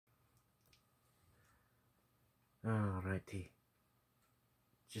Alrighty.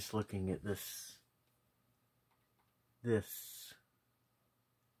 Just looking at this, just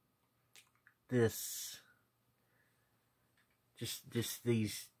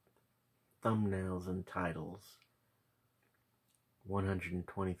these thumbnails and titles.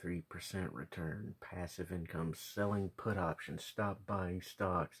 123% return, passive income, selling put options, stop buying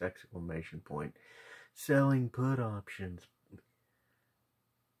stocks, exclamation point, selling put options.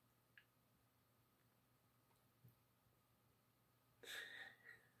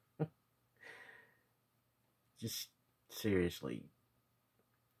 Just seriously,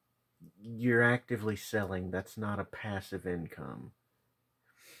 you're actively selling. That's not a passive income.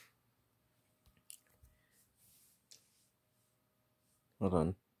 Hold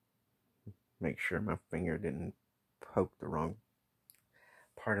on. Make sure my finger didn't poke the wrong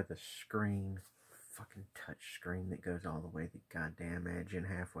part of the screen. Fucking touch screen that goes all the way the goddamn edge and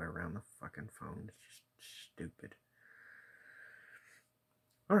halfway around the fucking phone. It's just stupid.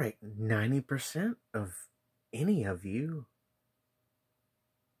 Alright, 90% of any of you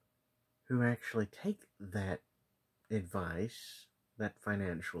who actually take that advice, that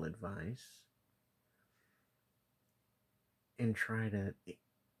financial advice, and try to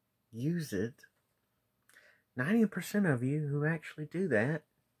use it, 90% of you who actually do that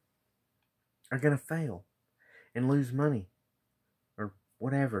are going to fail and lose money or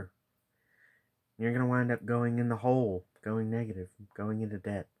whatever. You're going to wind up going in the hole, going negative, going into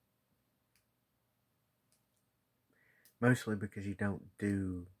debt. Mostly because you don't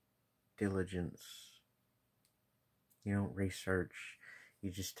do diligence. You don't research. You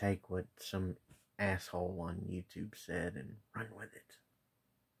just take what some asshole on YouTube said and run with it.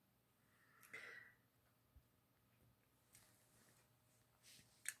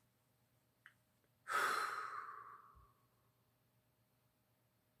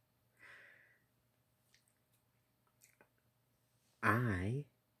 I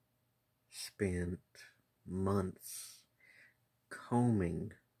spent months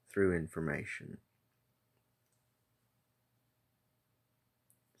combing through information.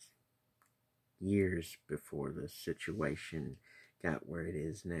 Years before the situation got where it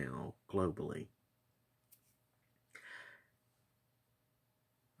is now globally.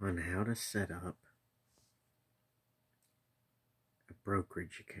 On how to set up a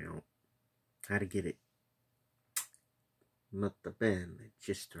brokerage account. How to get it molto bene,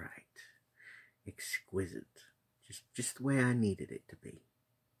 just right. Exquisite. Just the way I needed it to be.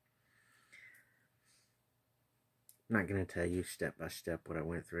 I'm not going to tell you step by step what I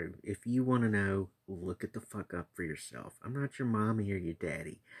went through. If you want to know, look it the fuck up for yourself. I'm not your mommy or your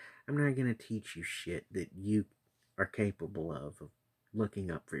daddy. I'm not going to teach you shit that you are capable of looking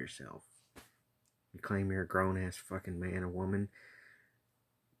up for yourself. You claim you're a grown-ass fucking man or woman.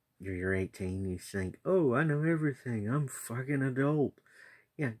 You're 18, you think, oh, I know everything. I'm fucking adult.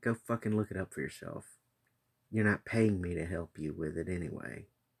 Yeah, go fucking look it up for yourself. You're not paying me to help you with it anyway.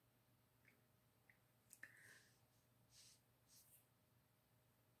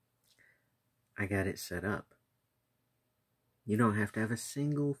 I got it set up. You don't have to have a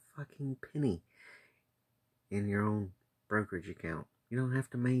single fucking penny in your own brokerage account. You don't have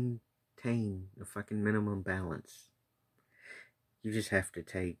to maintain a fucking minimum balance. You just have to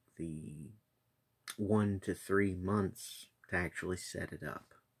take the 1 to 3 months to actually set it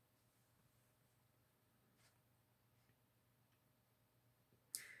up.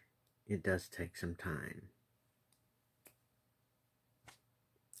 It does take some time.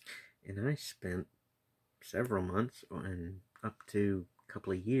 And I spent several months and up to a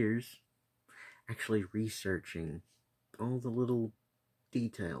couple of years actually researching all the little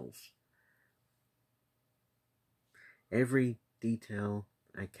details. Every detail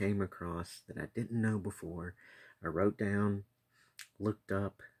I came across that I didn't know before, I wrote down, looked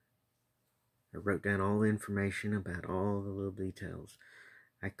up. I wrote down all the information about all the little details.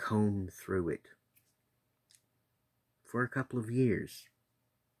 I combed through it for a couple of years.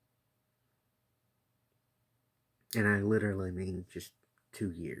 And I literally mean just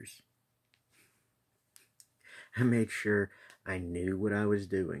 2 years. I made sure I knew what I was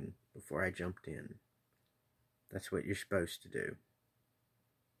doing before I jumped in. That's what you're supposed to do.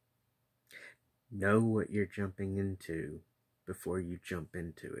 Know what you're jumping into before you jump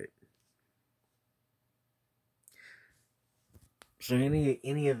into it. So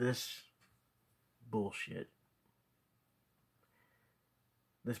any of this bullshit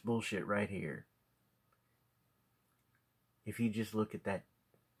right here, if you just look at that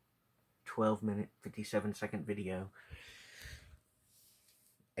 12-minute, 57-second video,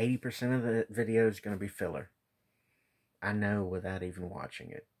 80% of the video is going to be filler. I know without even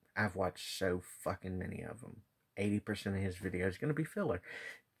watching it. I've watched so fucking many of them. 80% of his video is going to be filler.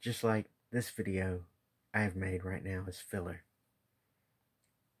 Just like this video I have made right now is filler.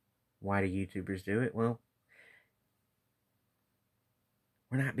 Why do YouTubers do it? Well,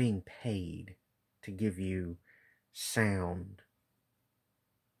 we're not being paid to give you sound,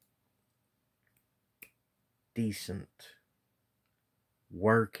 decent,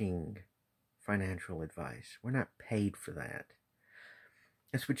 working financial advice. We're not paid for that.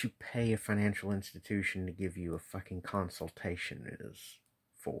 That's what you pay a financial institution to give you a fucking consultation is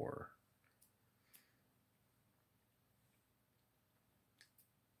for.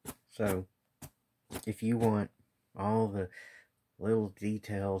 So, if you want all the little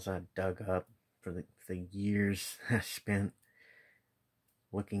details I dug up for the years I spent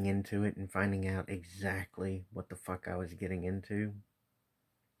looking into it and finding out exactly what the fuck I was getting into,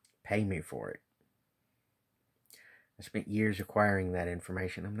 pay me for it. I spent years acquiring that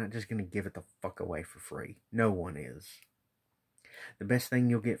information. I'm not just going to give it the fuck away for free. No one is. The best thing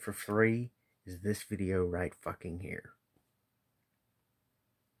you'll get for free is this video right fucking here.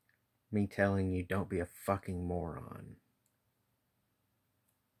 Me telling you don't be a fucking moron.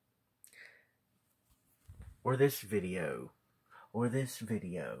 Or this video. Or this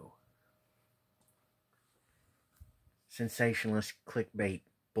video. Sensationalist clickbait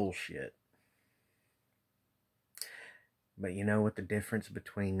bullshit. But you know what the difference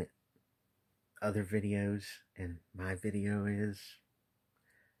between other videos and my video is?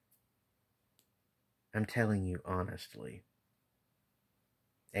 I'm telling you honestly.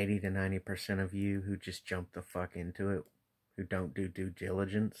 80 to 90% of you who just jump the fuck into it, who don't do due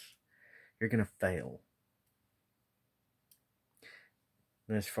diligence, you're gonna fail.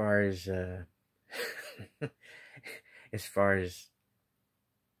 And as far as as far as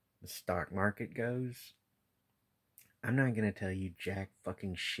the stock market goes, I'm not gonna tell you jack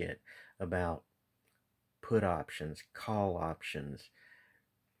fucking shit about put options, call options,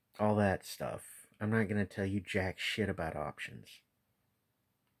 all that stuff. I'm not gonna tell you jack shit about options.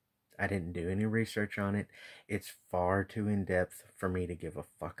 I didn't do any research on it. It's far too in-depth for me to give a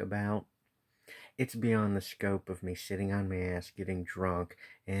fuck about. It's beyond the scope of me sitting on my ass, getting drunk,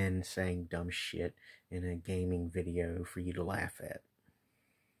 and saying dumb shit in a gaming video for you to laugh at.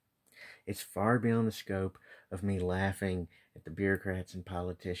 It's far beyond the scope of me laughing at the bureaucrats and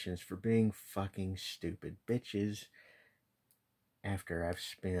politicians for being fucking stupid bitches after I've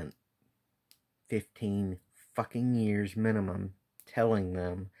spent 15 fucking years minimum telling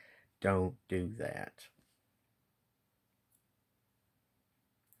them don't do that.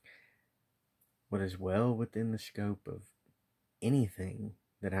 What is well within the scope of anything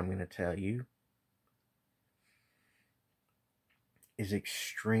that I'm going to tell you is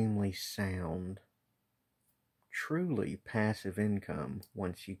extremely sound, truly passive income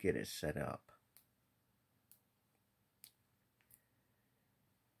once you get it set up.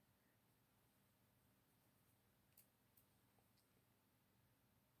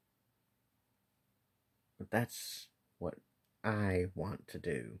 But that's what I want to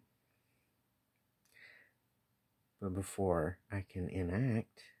do. But before I can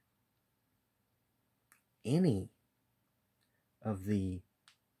enact any of the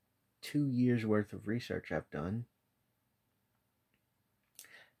 2 years worth of research I've done,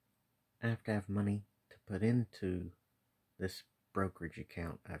 I have to have money to put into this brokerage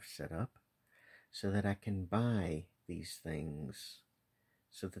account I've set up so that I can buy these things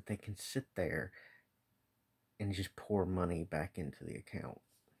so that they can sit there and just pour money back into the account.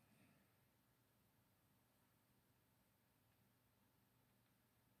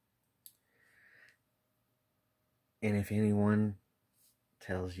 And if anyone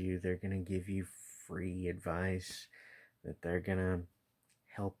tells you they're going to give you free advice, that they're going to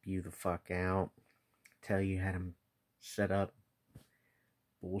help you the fuck out, tell you how to set up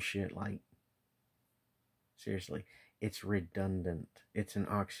bullshit, like, seriously, it's redundant. It's an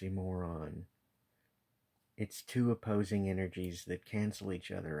oxymoron. It's two opposing energies that cancel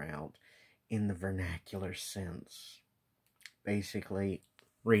each other out in the vernacular sense. Basically,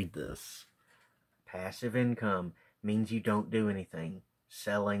 read this. Passive income means you don't do anything.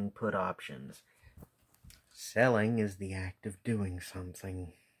 Selling put options. Selling is the act of doing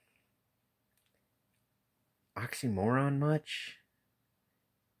something. Oxymoron much?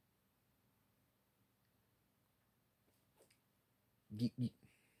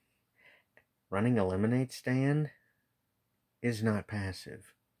 Running a lemonade stand is not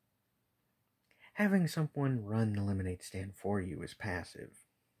passive. Having someone run the lemonade stand for you is passive.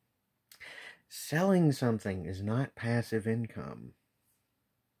 Selling something is not passive income.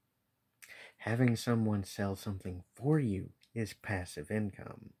 Having someone sell something for you is passive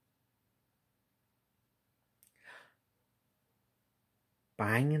income.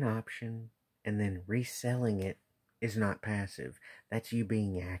 Buying an option and then reselling it is not passive. That's you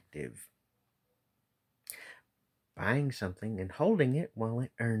being active. Buying something and holding it while it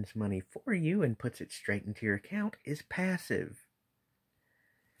earns money for you and puts it straight into your account is passive.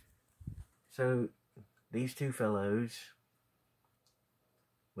 So these two fellows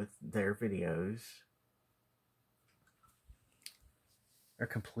with their videos are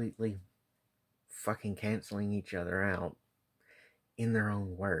completely fucking canceling each other out in their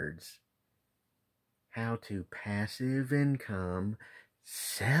own words. How to passive income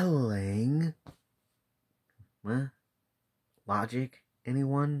selling. Logic?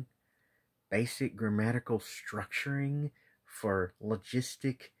 Anyone? Basic grammatical structuring for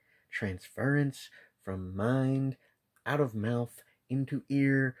logistic transference from mind out of mouth into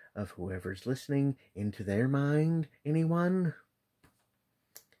ear of whoever's listening into their mind? Anyone?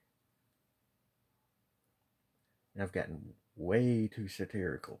 I've gotten way too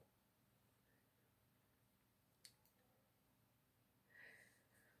satirical.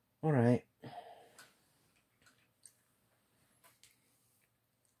 Alright.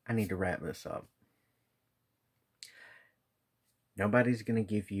 I need to wrap this up. Nobody's going to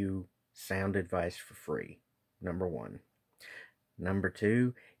give you sound advice for free. Number one. Number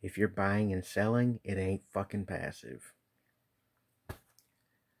two, if you're buying and selling, it ain't fucking passive.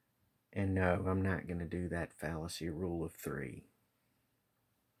 And no, I'm not going to do that fallacy rule of 3.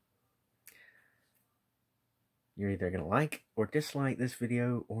 You're either going to like or dislike this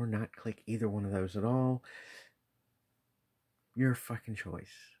video or not click either one of those at all. Your fucking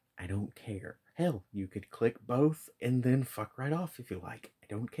choice. I don't care. Hell, you could click both and then fuck right off if you like. I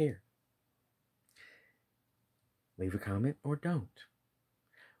don't care. Leave a comment or don't.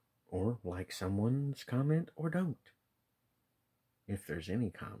 Or like someone's comment or don't. If there's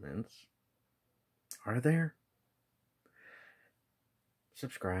any comments. Are there?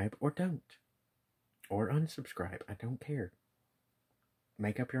 Subscribe or don't. Or unsubscribe. I don't care.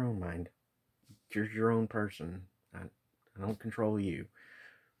 Make up your own mind. You're your own person. I don't control you.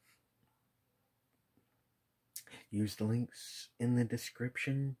 Use the links in the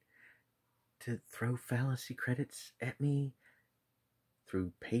description to throw fallacy credits at me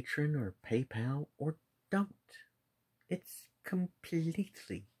through Patreon or PayPal, or don't. It's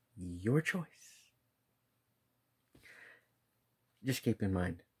completely your choice. Just keep in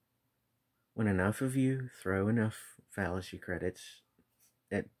mind, when enough of you throw enough fallacy credits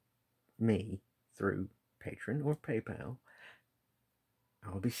at me through Patreon or PayPal,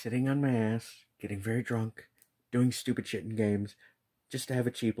 I'll be sitting on my ass, getting very drunk, doing stupid shit in games, just to have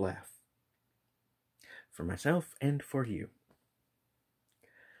a cheap laugh. For myself and for you.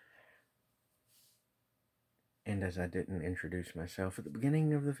 And as I didn't introduce myself at the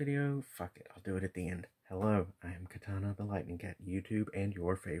beginning of the video, fuck it, I'll do it at the end. Hello, I am Katana the Lightning Cat, YouTube and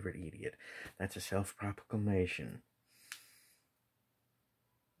your favorite idiot. That's a self-proclamation.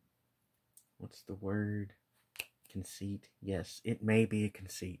 What's the word? Conceit? Yes, it may be a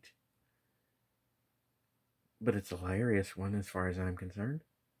conceit. But it's a hilarious one as far as I'm concerned.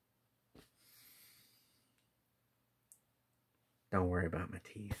 Don't worry about my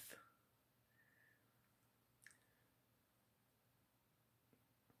teeth.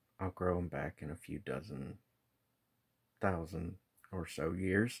 I'll grow them back in a few thousand or so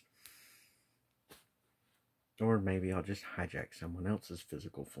years. Or maybe I'll just hijack someone else's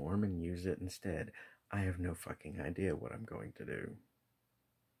physical form and use it instead. I have no fucking idea what I'm going to do.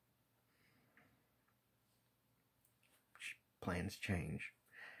 Plans change.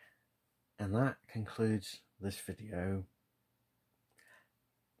 And that concludes this video.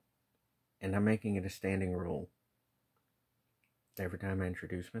 And I'm making it a standing rule. Every time I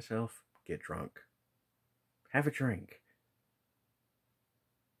introduce myself, get drunk. Have a drink.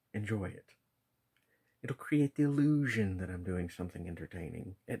 Enjoy it. It'll create the illusion that I'm doing something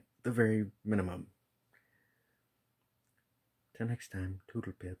entertaining, at the very minimum. Till next time,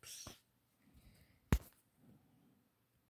 toodle pips.